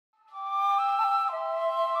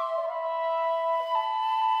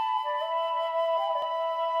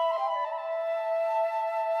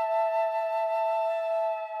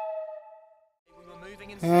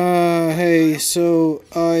Hey, so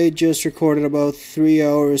I just recorded about 3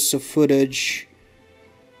 hours of footage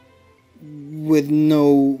with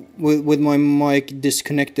my mic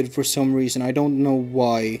disconnected for some reason. I don't know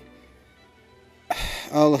why.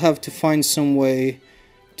 I'll have to find some way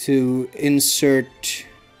to insert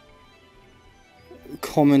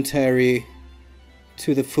commentary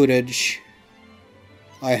to the footage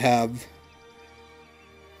I have.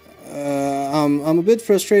 I'm a bit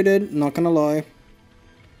frustrated, not gonna lie.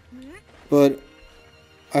 But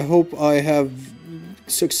I hope I have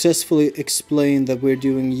successfully explained that we're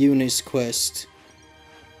doing Uni's quest.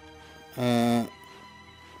 I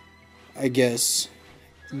guess.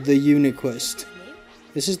 The Uni quest.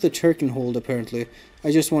 This is the Turkenhold apparently.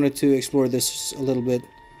 I just wanted to explore this a little bit.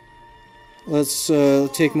 Let's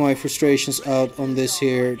take my frustrations out on this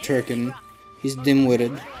here Turken. He's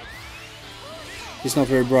dim-witted. He's not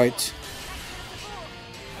very bright.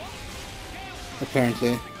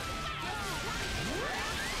 Apparently.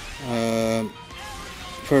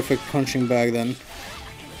 Perfect punching bag then.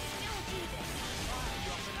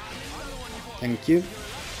 Thank you.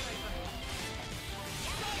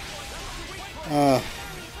 I'm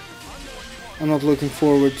not looking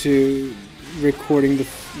forward to recording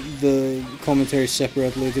the commentary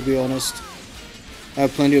separately, to be honest. I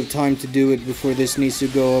have plenty of time to do it before this needs to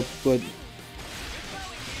go up, but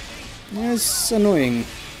it's annoying.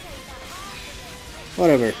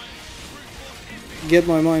 Whatever. Get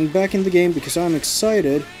my mind back in the game because I'm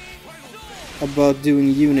excited about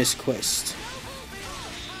doing Uni's quest.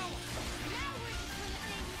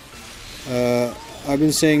 I've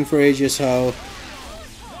been saying for ages how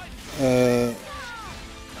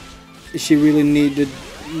she really needed,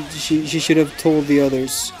 she should have told the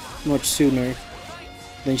others much sooner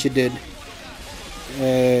than she did.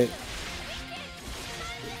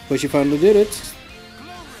 But she finally did it.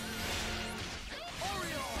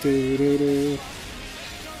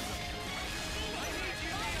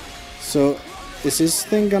 So, is this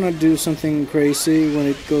thing gonna do something crazy when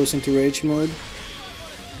it goes into rage mode?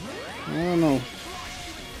 I don't know.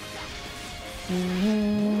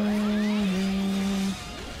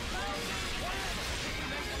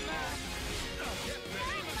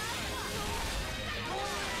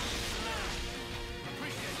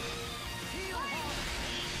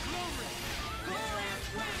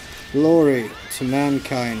 Glory to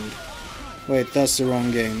mankind. Wait, that's the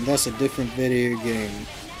wrong game. That's a different video game.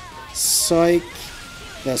 Psych.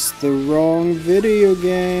 That's the wrong video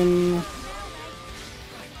game.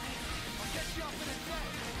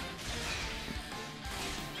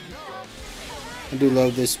 I do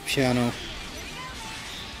love this piano.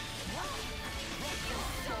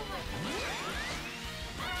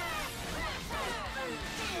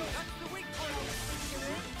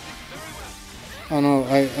 Oh no,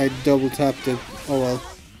 I double tapped it. Oh well.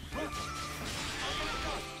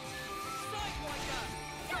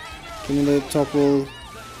 Give me the topple.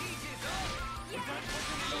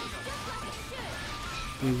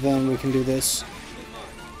 And then we can do this.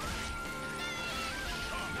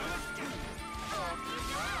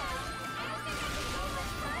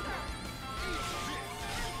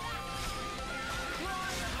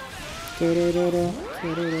 Da-da-da-da,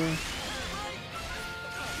 da-da-da.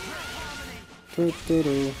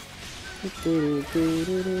 Da-da-da.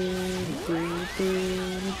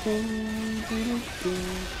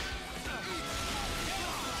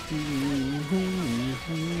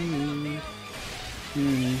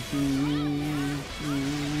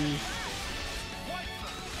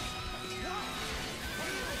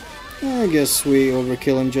 I guess we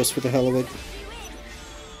overkill him just for the hell of it.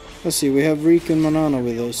 Let's see, we have Riku and Manana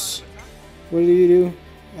with us. What do you do?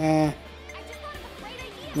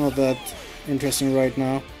 Not that interesting right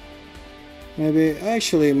now. Maybe,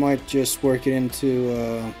 actually might just work it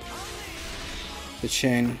into the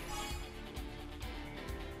chain.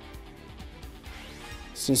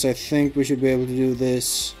 Since I think we should be able to do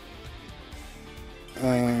this.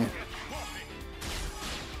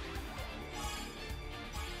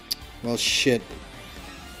 Well, shit.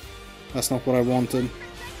 That's not what I wanted.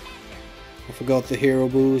 I forgot the hero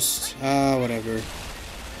boost. Whatever.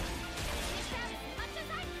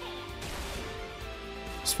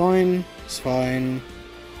 It's fine. It's fine.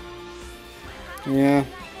 Yeah.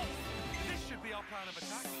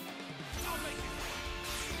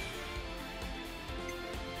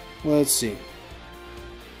 Let's see.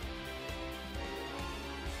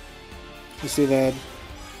 Let's do that.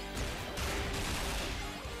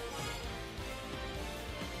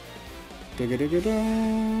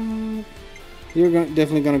 You're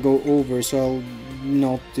definitely gonna go over, so I'll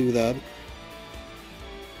not do that.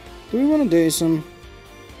 Do we want to daze him?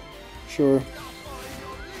 Sure.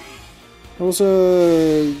 There was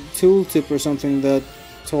a tooltip or something that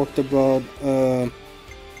talked about the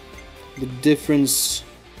difference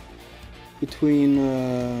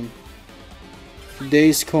between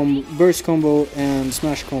burst combo and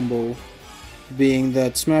smash combo, being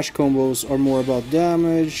that smash combos are more about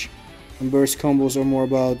damage and burst combos are more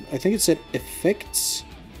about, I think it said, effects,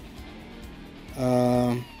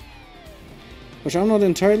 which I'm not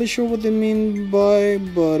entirely sure what they mean by,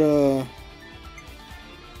 but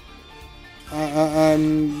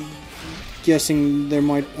I'm guessing there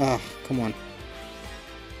might... come on.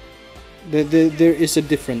 There is a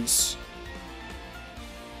difference.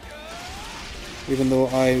 Even though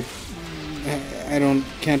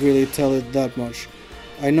can't really tell it that much.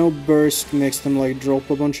 I know burst makes them like drop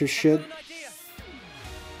a bunch of shit.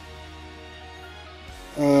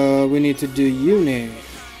 We need to do uni.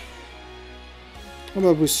 How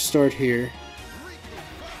about we start here?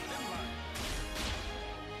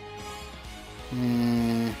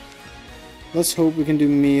 Let's hope we can do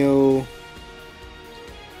Mio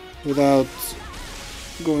without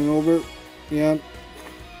going over. Yeah.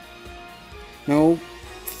 No.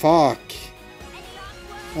 Fuck.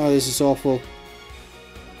 Oh, this is awful.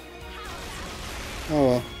 Oh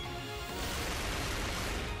well.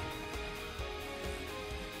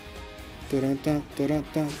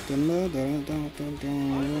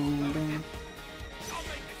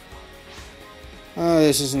 Ah,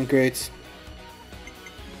 this isn't great.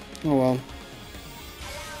 Oh well.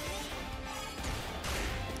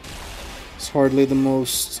 It's hardly the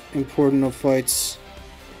most important of fights.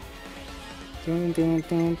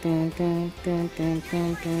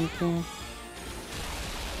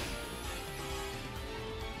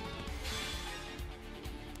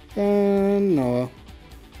 No.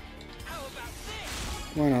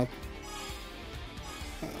 Why not?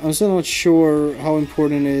 I'm still not sure how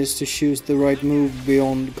important it is to choose the right move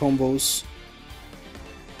beyond combos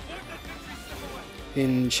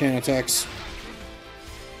in chain attacks.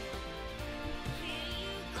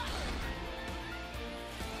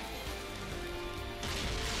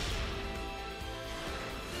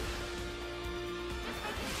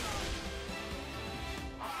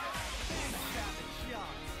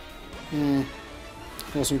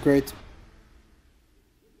 Wasn't great.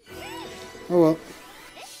 Oh well.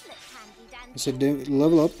 I said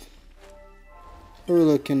level up. Where are we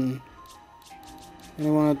looking?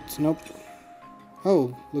 Anyone at... Nope.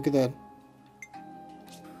 Oh, look at that.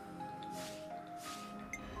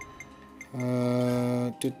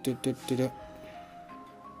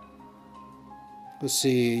 Let's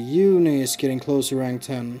see. Uni is getting close to rank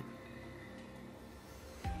 10.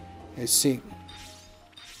 I see.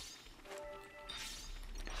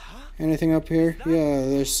 Anything up here? Yeah,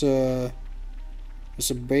 there's a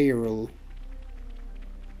barrel.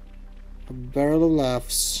 A barrel of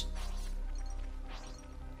laughs.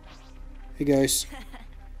 Hey guys.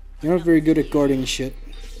 You're not very good at guarding shit.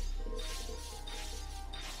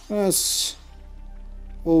 That's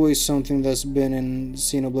always something that's been in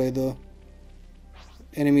Xenoblade though.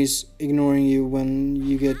 Enemies ignoring you when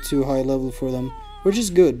you get too high level for them. Which is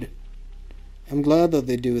good. I'm glad that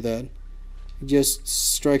they do that. It just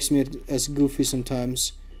strikes me as goofy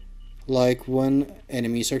sometimes. Like when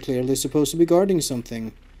enemies are clearly supposed to be guarding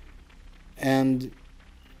something. And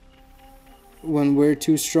when we're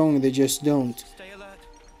too strong, they just don't.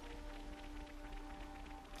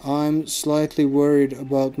 I'm slightly worried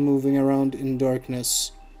about moving around in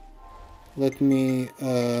darkness. Let me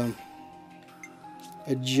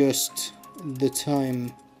adjust the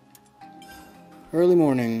time. Early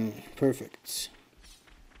morning. Perfect.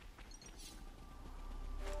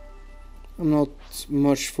 I'm not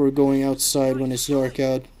much for going outside when it's dark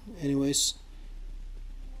out, anyways.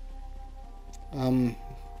 I'm,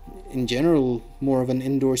 in general, more of an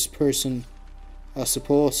indoors person, I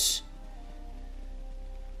suppose.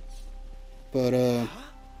 But,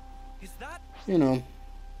 you know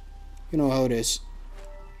how it is.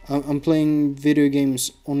 I'm playing video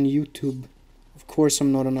games on YouTube. Of course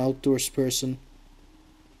I'm not an outdoors person.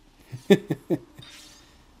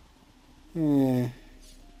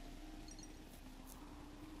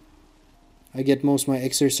 I get most of my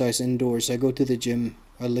exercise indoors. I go to the gym.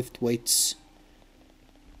 I lift weights.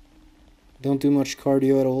 Don't do much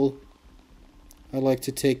cardio at all. I like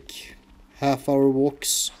to take half-hour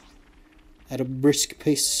walks at a brisk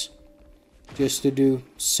pace. Just to do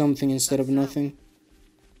something instead of nothing.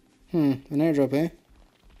 An airdrop, eh?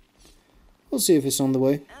 We'll see if it's on the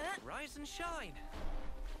way. Rise and shine.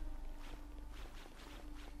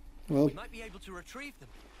 Well, We might be able to retrieve them.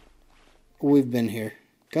 We've been here.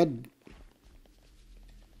 God.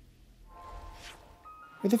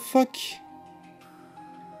 Where the fuck?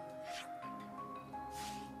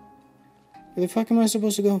 Where the fuck am I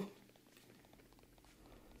supposed to go?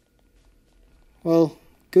 Well,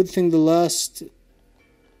 good thing the last...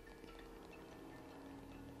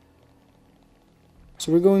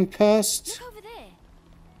 So we're going past... Look over there.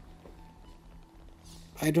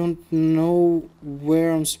 I don't know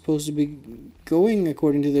where I'm supposed to be going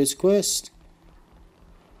according to this quest.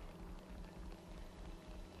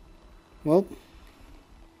 Well,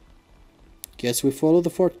 guess we follow the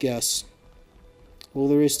fort gas. All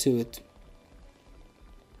there is to it.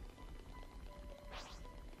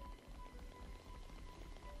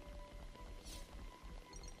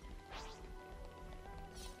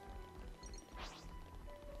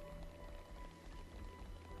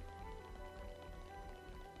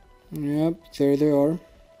 Yep, there they are.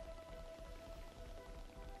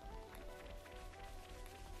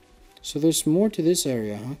 So there's more to this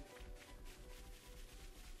area, huh?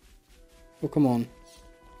 Oh, come on.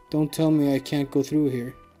 Don't tell me I can't go through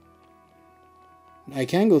here. I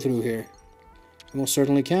can go through here. I most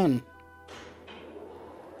certainly can.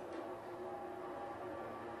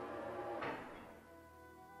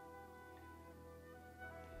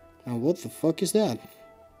 Now what the fuck is that?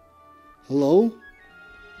 Hello?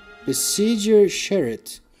 Besieger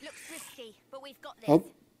Sherrit. Looks risky, but we've got this. Oh.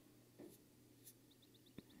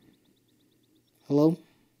 Hello?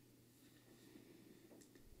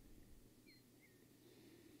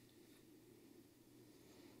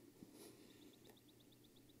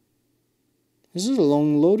 This is a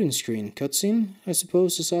long loading screen. Cutscene, I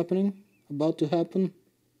suppose, is happening. About to happen.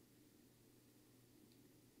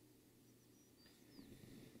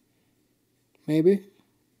 Maybe.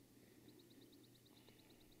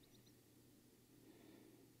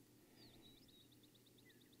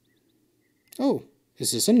 Oh,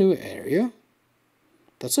 is this a new area?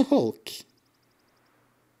 That's a Hulk.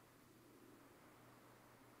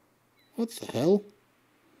 What the hell?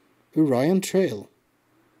 Orion Trail.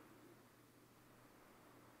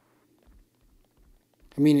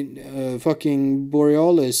 I mean, fucking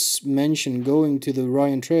Borealis mentioned going to the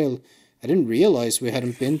Orion Trail. I didn't realize we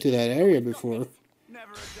hadn't been to that area before.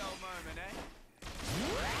 Never a dull moment,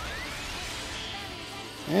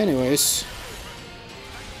 eh? Anyways.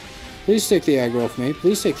 Please take the aggro off me.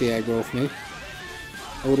 Please take the aggro off me.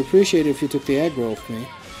 I would appreciate it if you took the aggro off me.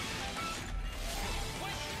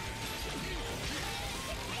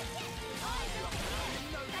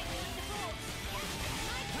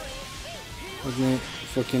 Let me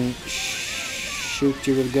fucking shoot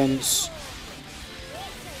you with guns.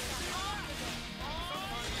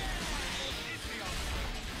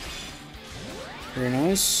 Very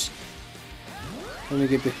nice. Let me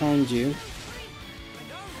get behind you.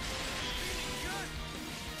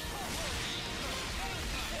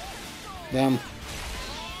 Damn.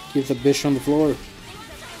 Keep the bitch on the floor.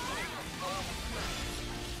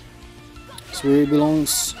 It's where it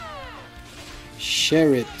belongs.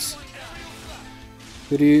 Share it.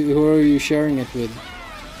 Who are you sharing it with?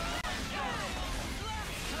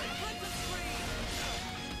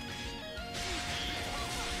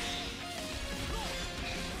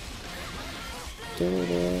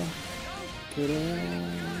 Da-da-da. Da-da.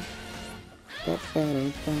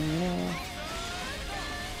 Ba-ba-da-ba.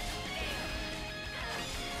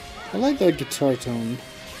 I like that guitar tone.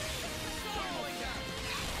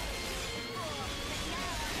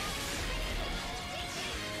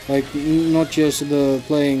 Like, not just the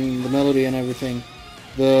playing the melody and everything,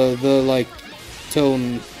 the like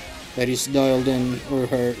tone that he's dialed in, or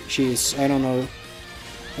her, she's, I don't know.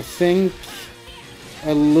 I think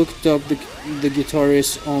I looked up the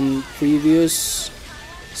guitarists on previous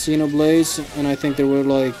Xenoblades, and I think there were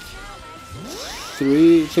like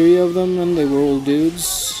three of them, and they were all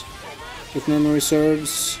dudes, if memory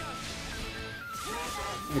serves.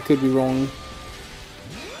 I could be wrong.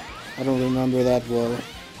 I don't remember that well.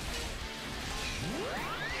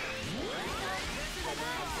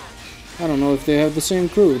 I don't know if they have the same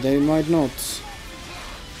crew, they might not.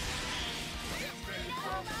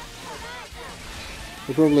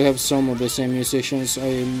 They probably have some of the same musicians, I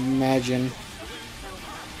imagine.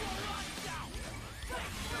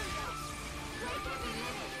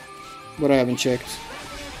 But I haven't checked.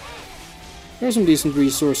 There are some decent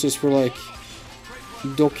resources for like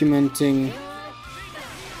documenting,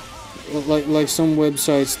 like some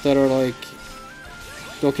websites that are like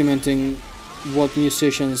documenting what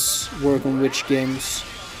musicians work on which games.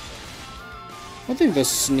 I think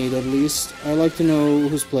that's neat, at least. I like to know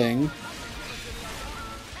who's playing.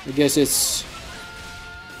 I guess it's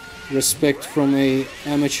respect from a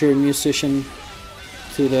amateur musician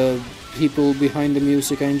to the people behind the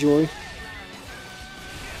music I enjoy.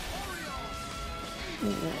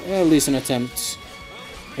 At least an attempt.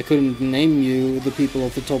 I couldn't name you the people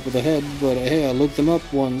off the top of the head, but hey, I looked them up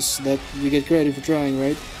once. That you get credit for trying,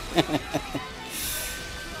 right?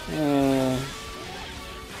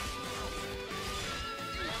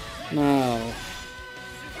 Now.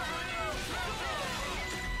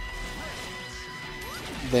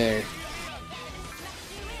 There.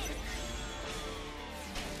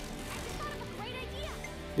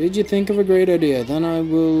 Did you think of a great idea? Then I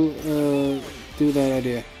will do that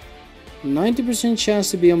idea. 90%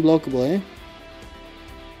 chance to be unblockable, eh?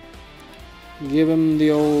 Give him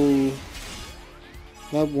the old...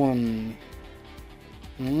 that one.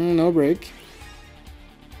 No break.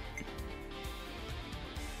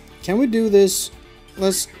 Can we do this?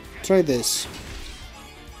 Let's try this.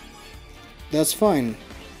 That's fine.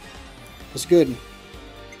 That's good.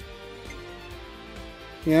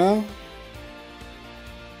 Yeah?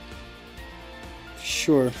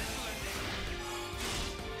 Sure.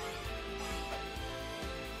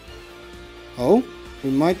 Oh?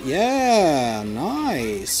 We might... yeah!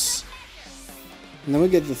 Nice! And then we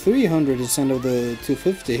get the 300 instead of the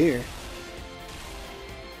 250 here.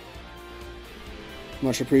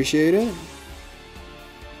 Much appreciated.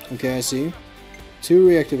 Okay, I see. 2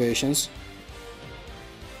 reactivations.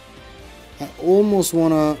 I almost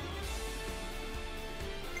wanna...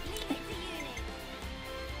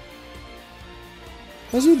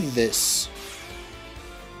 let's do this.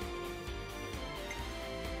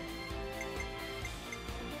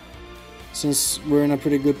 Since we're in a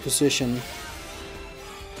pretty good position.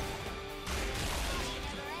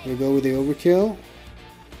 We go with the overkill.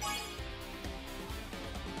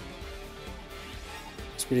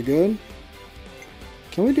 It's pretty good.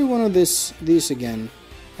 Can we do one of these again?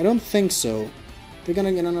 I don't think so. They're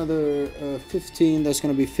gonna get another 15. That's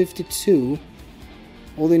gonna be 52.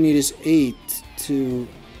 All they need is 8 to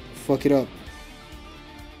fuck it up.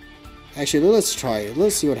 Actually, let's try it.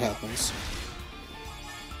 Let's see what happens.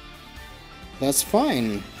 That's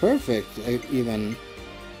fine. Perfect, even.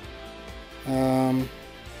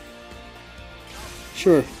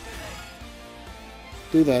 Sure.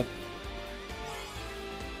 Do that.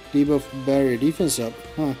 Debuff barrier defense up.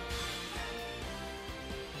 Huh.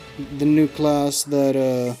 The new class that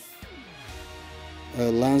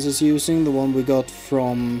Lance is using, the one we got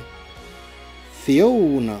from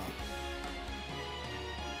Fiona.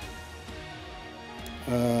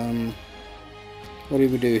 What do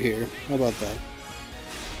we do here? How about that?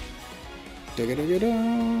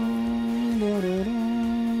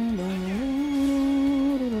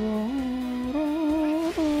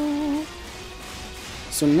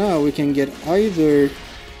 So now we can get either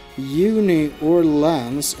Uni or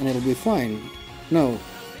Lance and it'll be fine. No.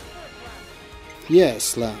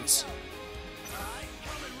 Yes, Lance.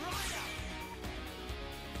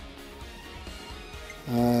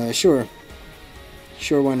 Sure.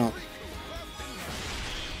 Sure, why not?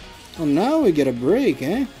 Oh, now we get a break,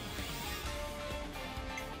 eh?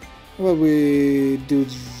 Well, we do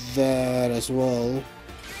that as well.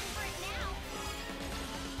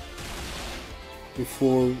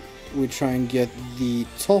 Before we try and get the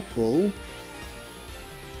topple.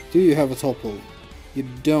 Do you have a topple? You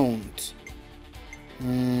don't.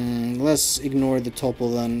 Let's ignore the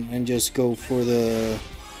topple then and just go for the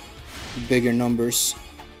bigger numbers.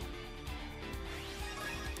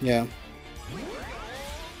 Yeah.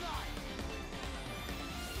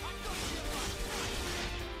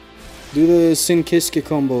 Do the Sinkiske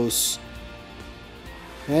combos.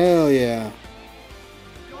 Hell yeah.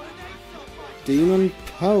 Demon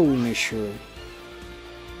Punisher.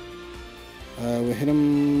 We hit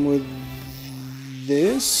him with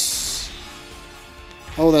this.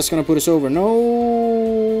 Oh, that's gonna put us over. No.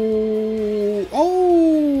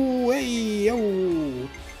 Oh, hey, oh.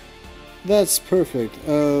 That's perfect.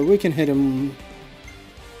 We can hit him.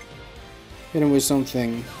 Hit him with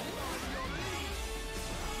something.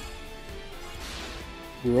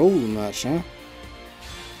 Roll match, huh?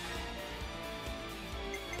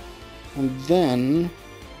 And then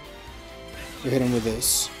we hit him with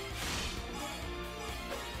this.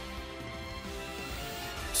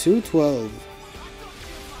 212.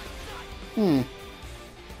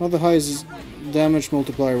 Not the highest damage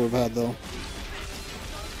multiplier we've had though.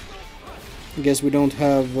 I guess we don't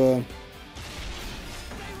have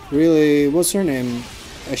really, what's her name?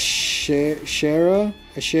 Ashera?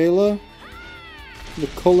 Ashela? The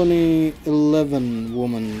Colony 11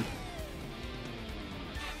 woman.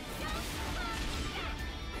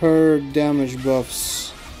 Her damage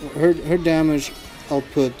buffs, her damage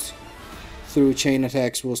output through chain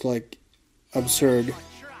attacks was like absurd.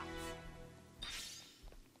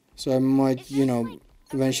 So I might, you know,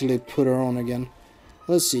 eventually put her on again.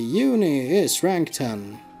 Let's see, Uni is rank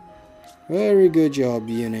 10. Very good job,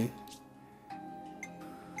 Uni.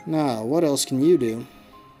 Now, what else can you do?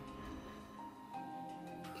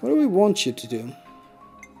 What do we want you to do?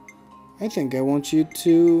 I think I want you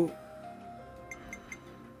to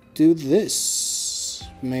do this,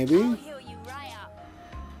 maybe? I'll heal you right up.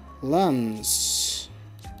 Lance.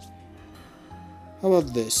 How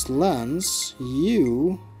about this? Lance,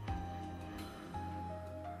 you...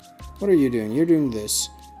 What are you doing? You're doing this.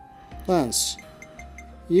 Lance,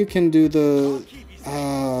 you can do the...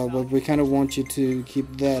 but we kind of want you to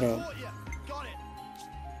keep that up.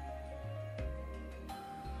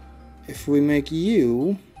 If we make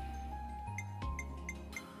you...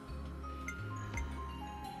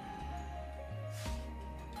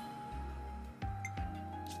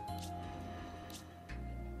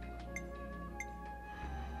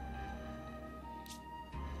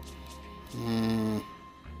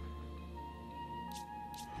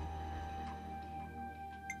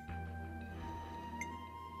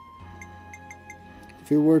 If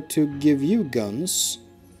we were to give you guns...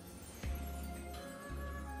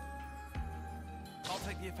 I'll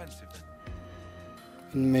take the offensive then.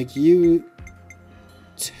 and make you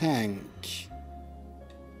tank.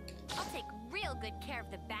 I'll take real good care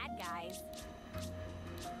of the bad guys.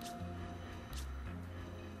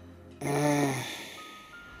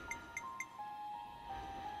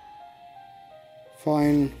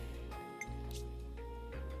 Fine.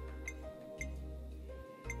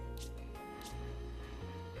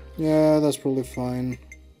 Yeah, that's probably fine.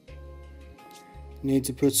 Need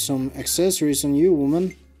to put some accessories on you,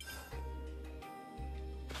 woman.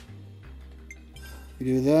 We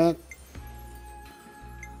do that.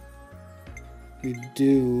 We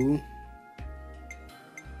do.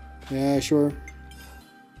 Yeah, sure.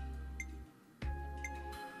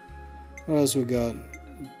 What else we got?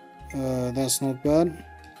 That's not bad.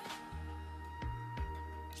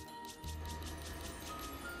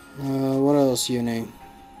 What else, Uni?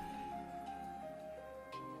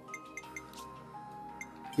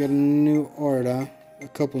 Got a new art, huh? A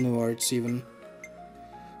couple new arts, even.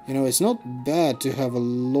 You know, it's not bad to have a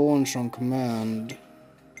launch on command.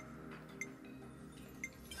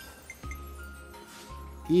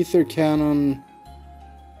 Ether cannon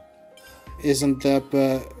isn't that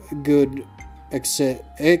good,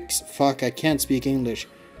 fuck, I can't speak English.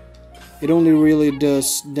 It only really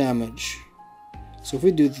does damage. So if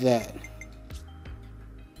we do that,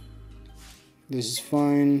 this is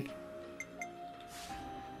fine.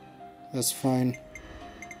 That's fine.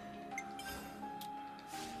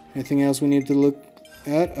 Anything else we need to look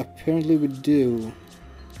at? Apparently we do.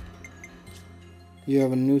 You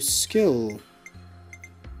have a new skill.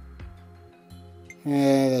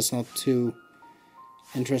 That's not too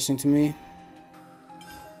interesting to me.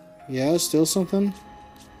 Yeah, still something.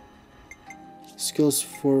 Skills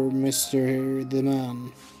for Mr. the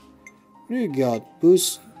Man. What do you got?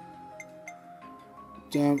 Boost.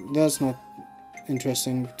 Damn, that's not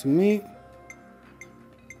interesting to me.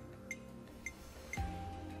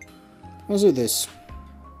 Let's do this.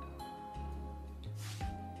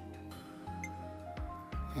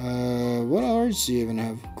 What arts do you even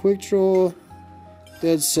have? Quick draw.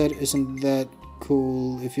 Dead set isn't that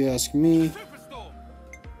cool if you ask me.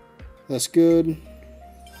 That's good.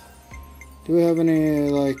 Do we have any,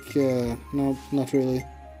 like, no, not really.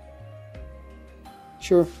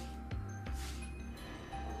 Sure.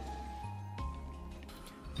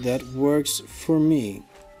 That works for me.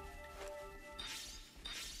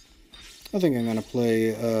 I think I'm gonna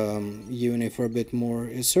play Uni for a bit more.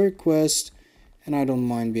 It's her quest, and I don't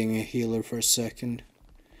mind being a healer for a second.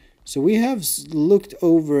 So we have looked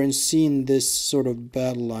over and seen this sort of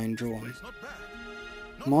battle line drawn.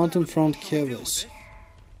 Mountain Front Kevis.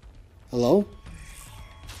 Hello?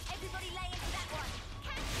 Everybody lay into that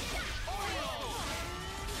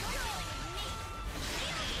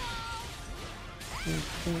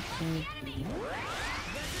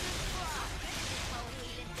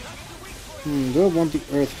Do I want the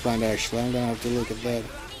Earth Plant actually? I'm gonna have to look at that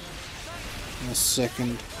in a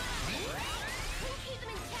second.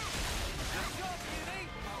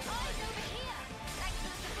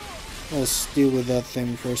 Let's deal with that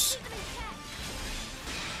thing first.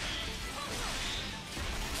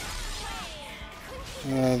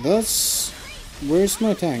 That's... Where's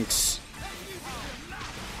my tanks?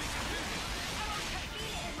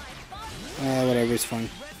 Whatever, it's fine.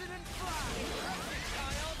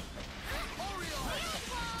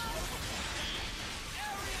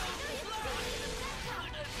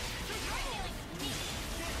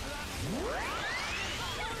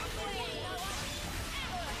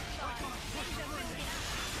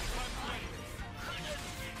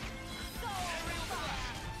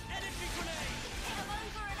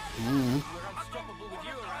 We're unstoppable with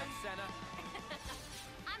you around, Senna.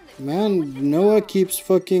 Man, Noah keeps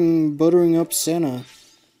fucking buttering up Senna.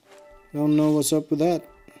 Don't know what's up with that.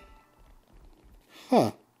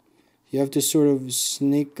 Huh. You have to sort of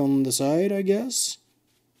sneak on the side, I guess?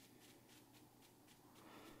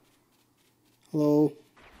 Hello.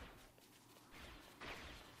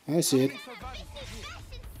 I see it.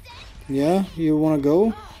 Yeah, you wanna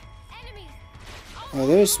go? Oh,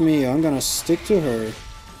 there's me. I'm gonna stick to her.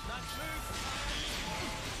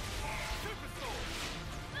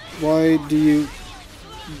 Why do you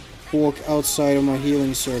walk outside of my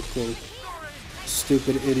healing circle?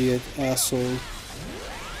 Stupid idiot asshole.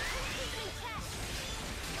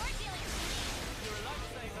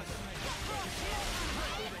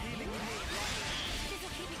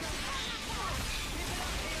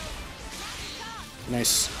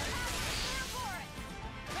 Nice.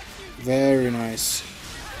 Very nice.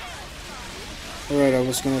 Alright, I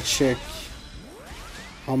was gonna check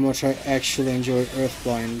how much I actually enjoy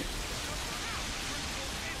Earthbind.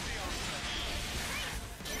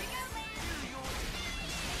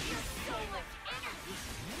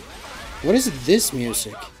 What is this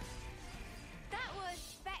music? That was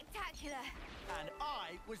spectacular. And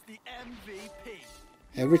I was the MVP.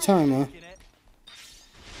 Every time, huh?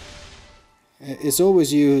 It's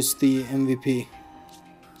always you who's the MVP.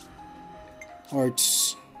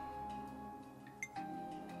 Arts.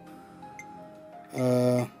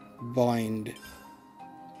 Bind.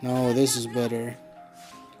 No, this is better.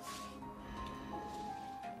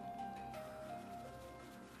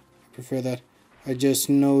 I prefer that. I just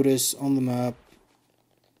noticed on the map.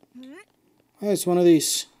 Oh, it's one of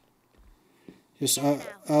these. Just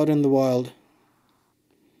out in the wild.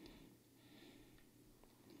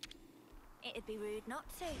 It'd be rude not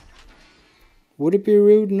to. Would it be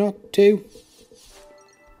rude not to?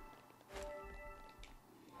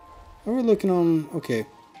 Are we looking on... Okay.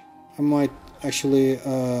 I might actually...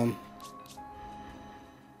 How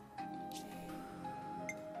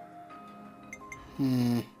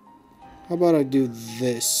about I do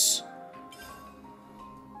this?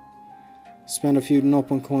 Spend a few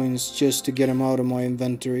Nopon coins just to get them out of my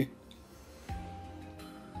inventory.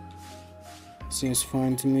 Seems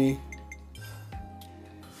fine to me.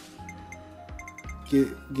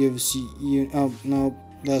 Gives you... Oh, no.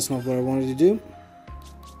 That's not what I wanted to do.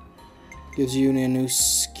 Gives Uni a new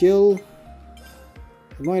skill.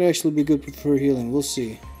 It might actually be good for healing. We'll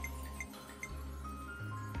see.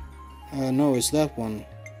 No, it's that one.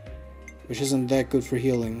 Which isn't that good for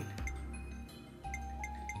healing.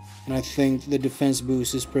 And I think the defense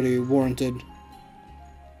boost is pretty warranted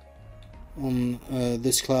on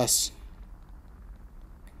this class.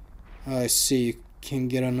 I see you can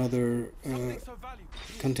get another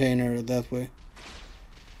container that way.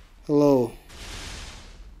 Hello.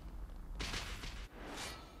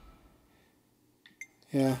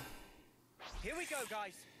 Yeah. Here we go,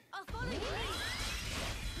 guys. I'll follow you.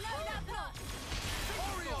 No, that's not.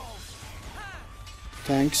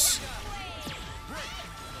 Thanks.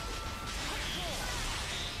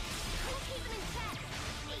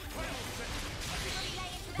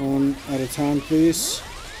 One at a time, please.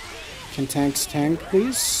 Can tanks tank,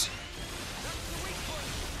 please?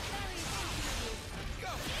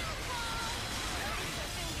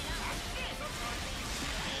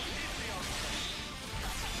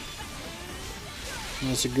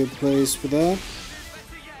 That's a good place for that.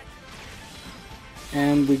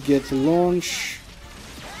 And we get the launch.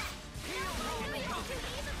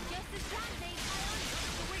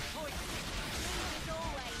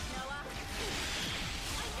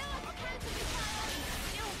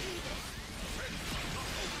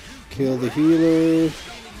 Kill the healer.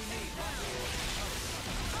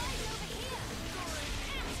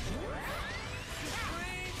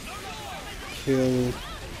 Kill...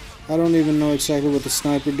 I don't even know exactly what the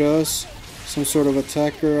sniper does. Some sort of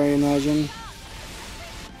attacker, I imagine.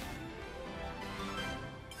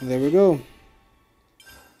 And there we go.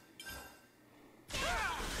 That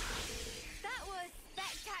was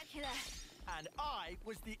spectacular. And I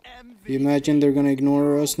was the MVP. You imagine they're gonna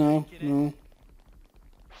ignore us now? No.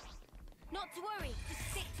 Not to worry. Just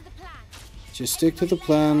stick to the plan. Just stick to the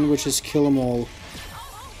plan, which is kill them all.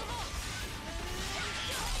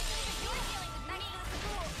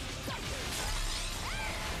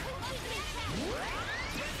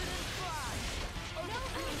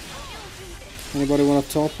 Anybody want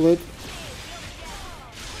to topple it?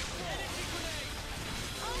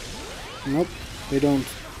 Nope, they don't.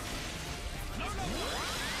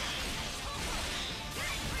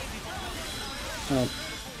 Oh.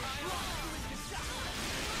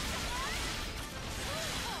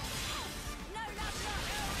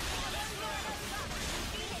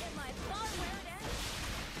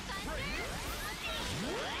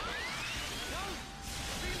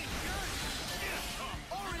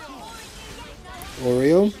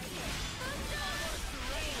 Oreo.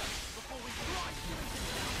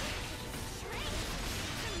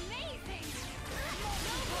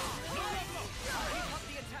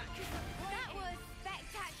 That was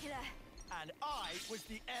spectacular. And I was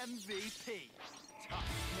the MVP. Tough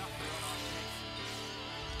snuffle on our case.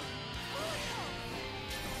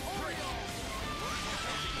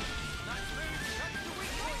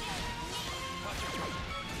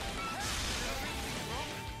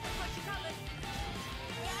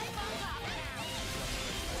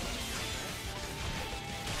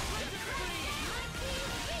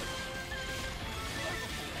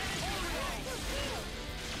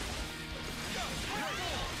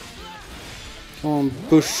 Come on,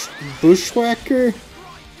 Bushwhacker?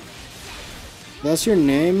 That's your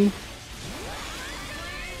name?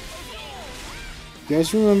 You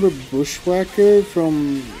guys remember Bushwhacker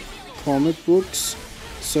from comic books?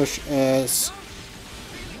 Such as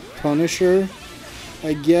Punisher,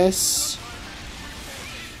 I guess?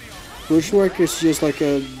 Bushwhacker's just like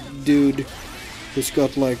a dude who's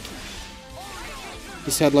got like...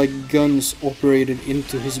 He's had like guns operated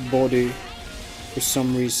into his body for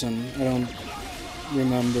some reason. I don't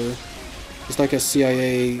remember. It's like a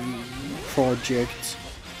CIA project.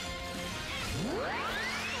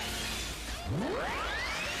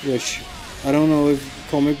 Which, I don't know if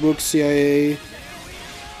comic book CIA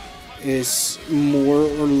is more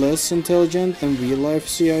or less intelligent than real life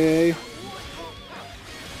CIA.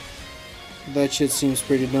 That shit seems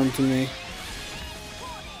pretty dumb to me.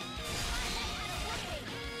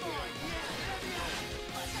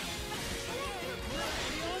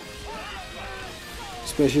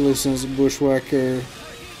 Especially since Bushwhacker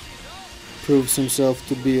proves himself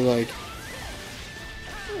to be like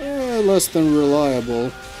less than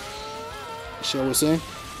reliable, shall we say.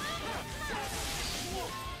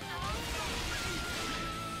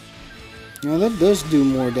 Now that does do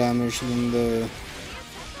more damage than the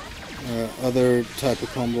other type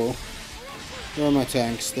of combo. Where are my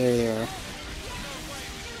tanks? There they are.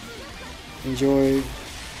 Enjoy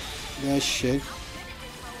that shit.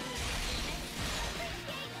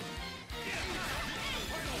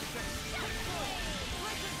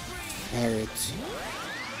 Parrots.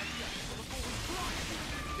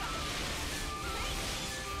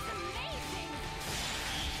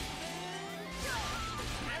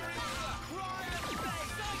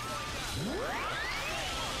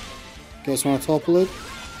 Guys wanna topple it?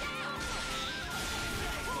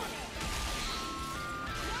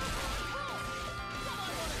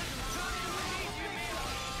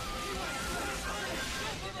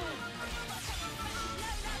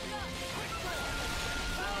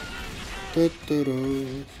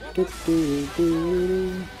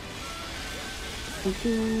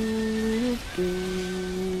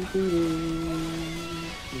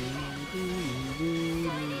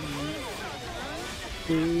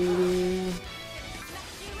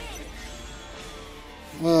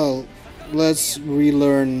 Well, let's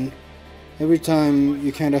relearn. Every time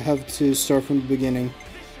you kind of have to start from the beginning.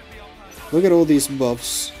 Look at all these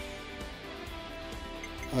buffs.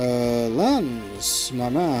 Lance, my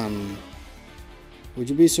man. Would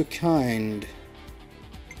you be so kind?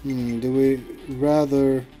 Do we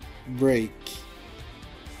rather break?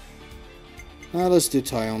 Let's do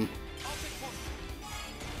Tyon.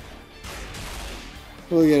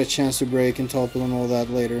 We'll get a chance to break and topple and all that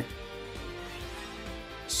later.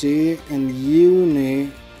 See, and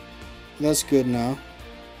Uni, that's good now.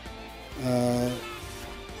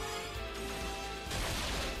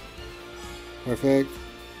 Perfect.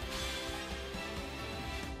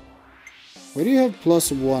 Why do you have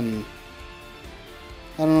 +1?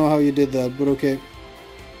 I don't know how you did that, but okay.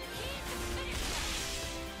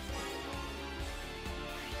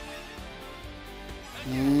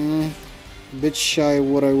 A bit shy of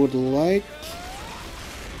what I would like.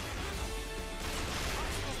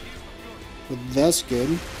 But that's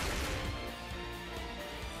good.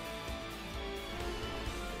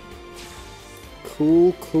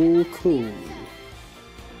 Cool, cool, cool.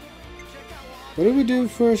 What did we do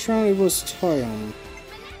first round? It was Tyon.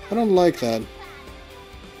 I don't like that.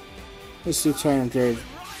 Let's do Tyrant Rave.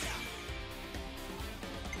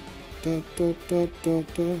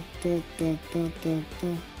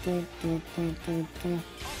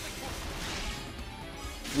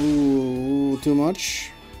 Ooh, too much?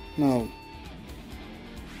 No.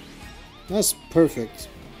 That's perfect.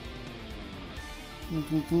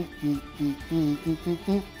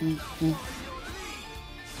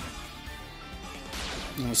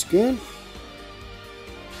 That's good.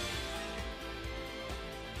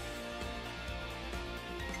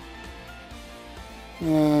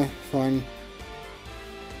 Fine.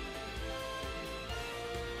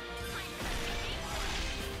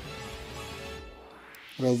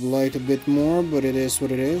 I'll light a bit more, but it is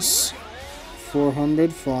what it is.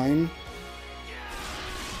 400, fine.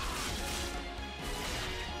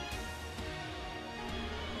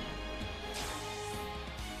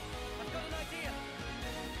 I've got an idea.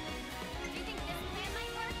 Do you think this plan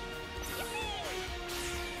might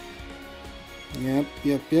work?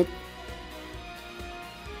 Yep.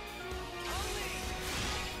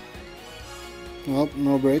 Well,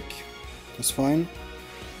 no break. That's fine.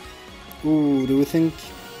 Ooh, do we think?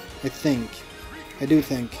 I do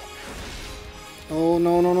think. Oh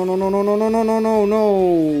no!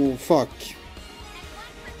 Fuck.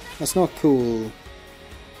 That's not cool.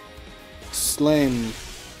 It's lame.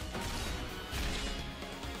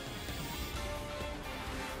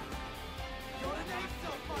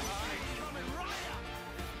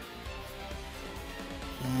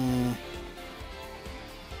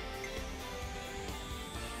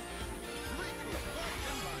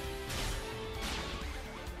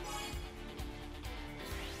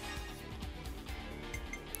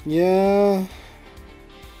 Yeah,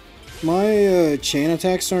 my chain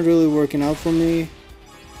attacks aren't really working out for me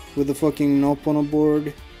with the fucking Nop on a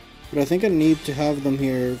board, but I think I need to have them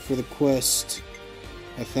here for the quest,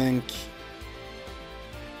 I think.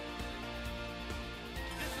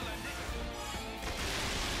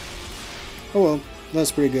 Oh well,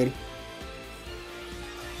 that's pretty good.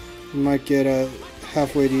 We might get a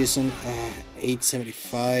halfway decent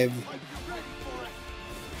 875.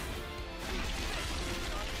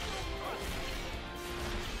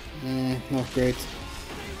 Not great.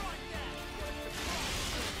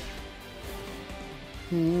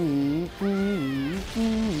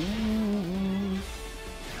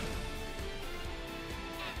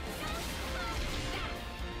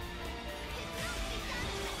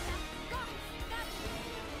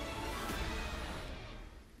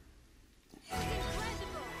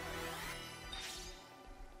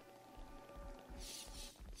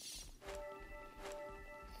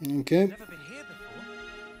 Okay. Never been here before.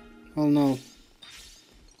 Oh no,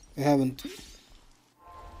 I haven't.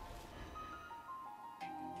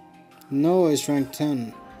 Noah is rank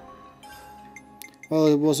 10. Well,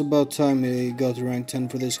 it was about time he got to rank 10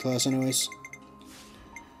 for this class anyways.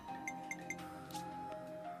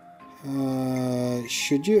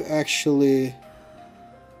 Should you actually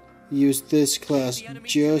use this class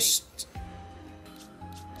just...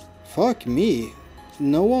 Fuck me.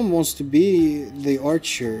 No one wants to be the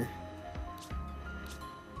archer.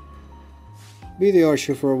 Be the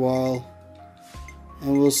archer for a while.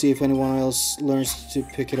 And we'll see if anyone else learns to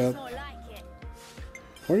pick it up.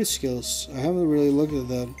 Party skills. I haven't really looked at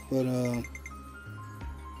that, but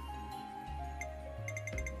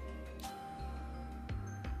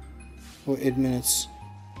oh, 8 minutes.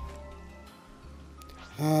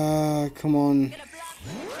 Come on.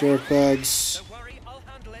 Dirtbags. Don't worry, I'll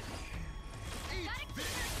handle it.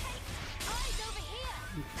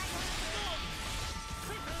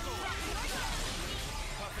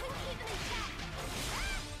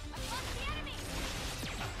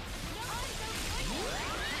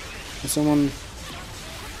 Can someone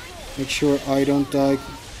make sure I don't die?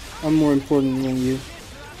 I'm more important than you.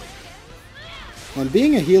 And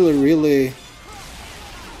being a healer really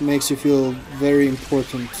makes you feel very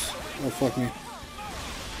important. Oh, fuck me.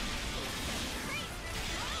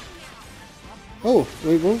 Oh,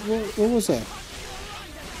 wait, what was that?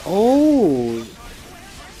 Oh!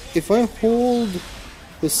 If I hold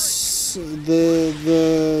the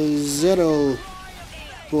ZL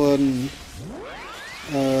button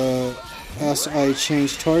as I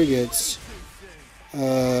change targets,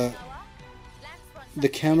 the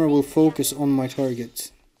camera will focus on my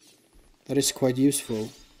target. That is quite useful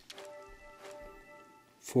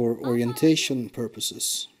for orientation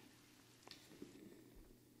purposes.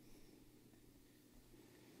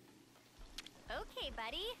 Okay,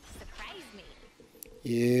 buddy. Surprise me.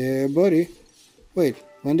 Yeah, buddy. Wait,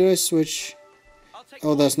 when did I switch?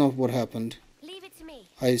 Oh, that's not what happened. Leave it to me.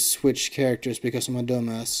 I switched characters because I'm a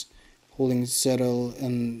dumbass. Holding settle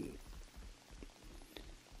and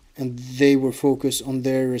they were focused on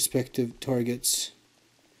their respective targets.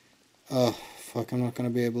 Fuck, I'm not gonna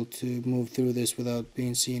be able to move through this without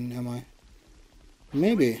being seen, am I?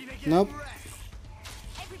 Maybe. Nope.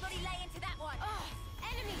 Everybody lay into that one.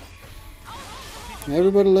 Enemy.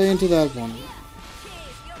 Everybody lay into that one.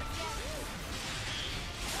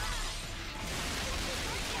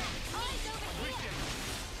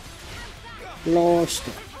 Lost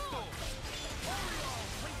it.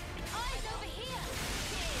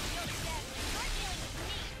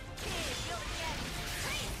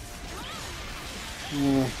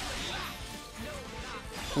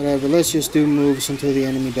 Whatever, let's just do moves until the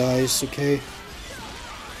enemy dies, okay?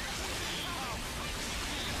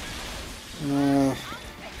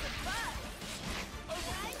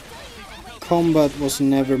 combat was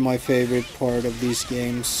never my favorite part of these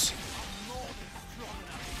games.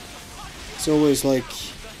 It's always like,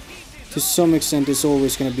 to some extent, it's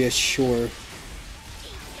always gonna be a chore.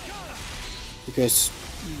 Because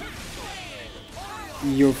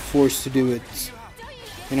you're forced to do it,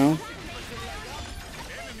 you know?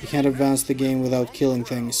 You can't advance the game without killing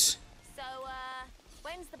things. So,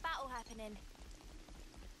 when's the battle happening?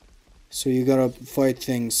 So you gotta fight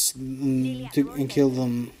things and kill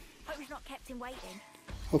them. Hope we've not kept him waiting.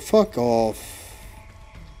 Oh, fuck off.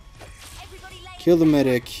 Everybody lay Kill the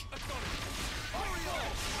medic.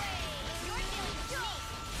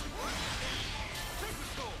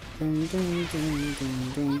 Dun, dun, dun,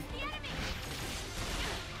 dun, dun.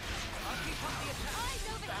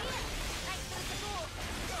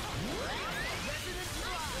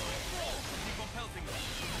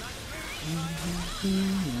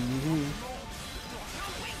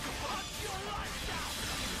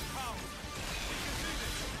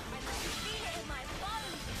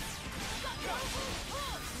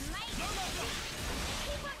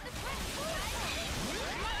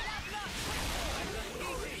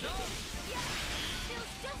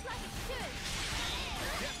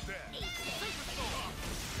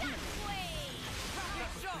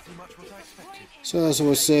 So as I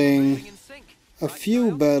was saying, a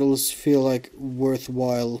few battles feel like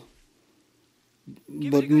worthwhile,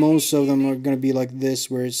 but most of them are gonna be like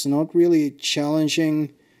this, where it's not really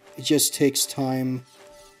challenging, it just takes time,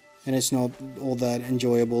 and it's not all that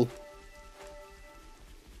enjoyable.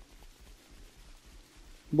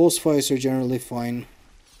 Boss fights are generally fine.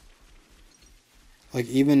 Like,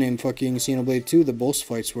 even in fucking Xenoblade 2, the boss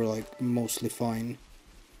fights were like mostly fine.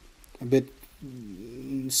 A bit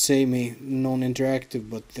samey, non-interactive,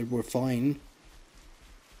 but they were fine.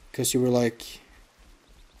 Because you were like,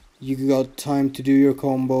 you got time to do your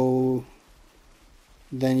combo,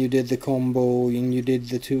 then you did the combo, and you did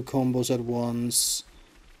the 2 combos at once,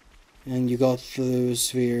 and you got the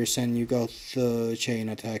spheres, and you got the chain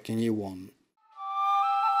attack, and you won.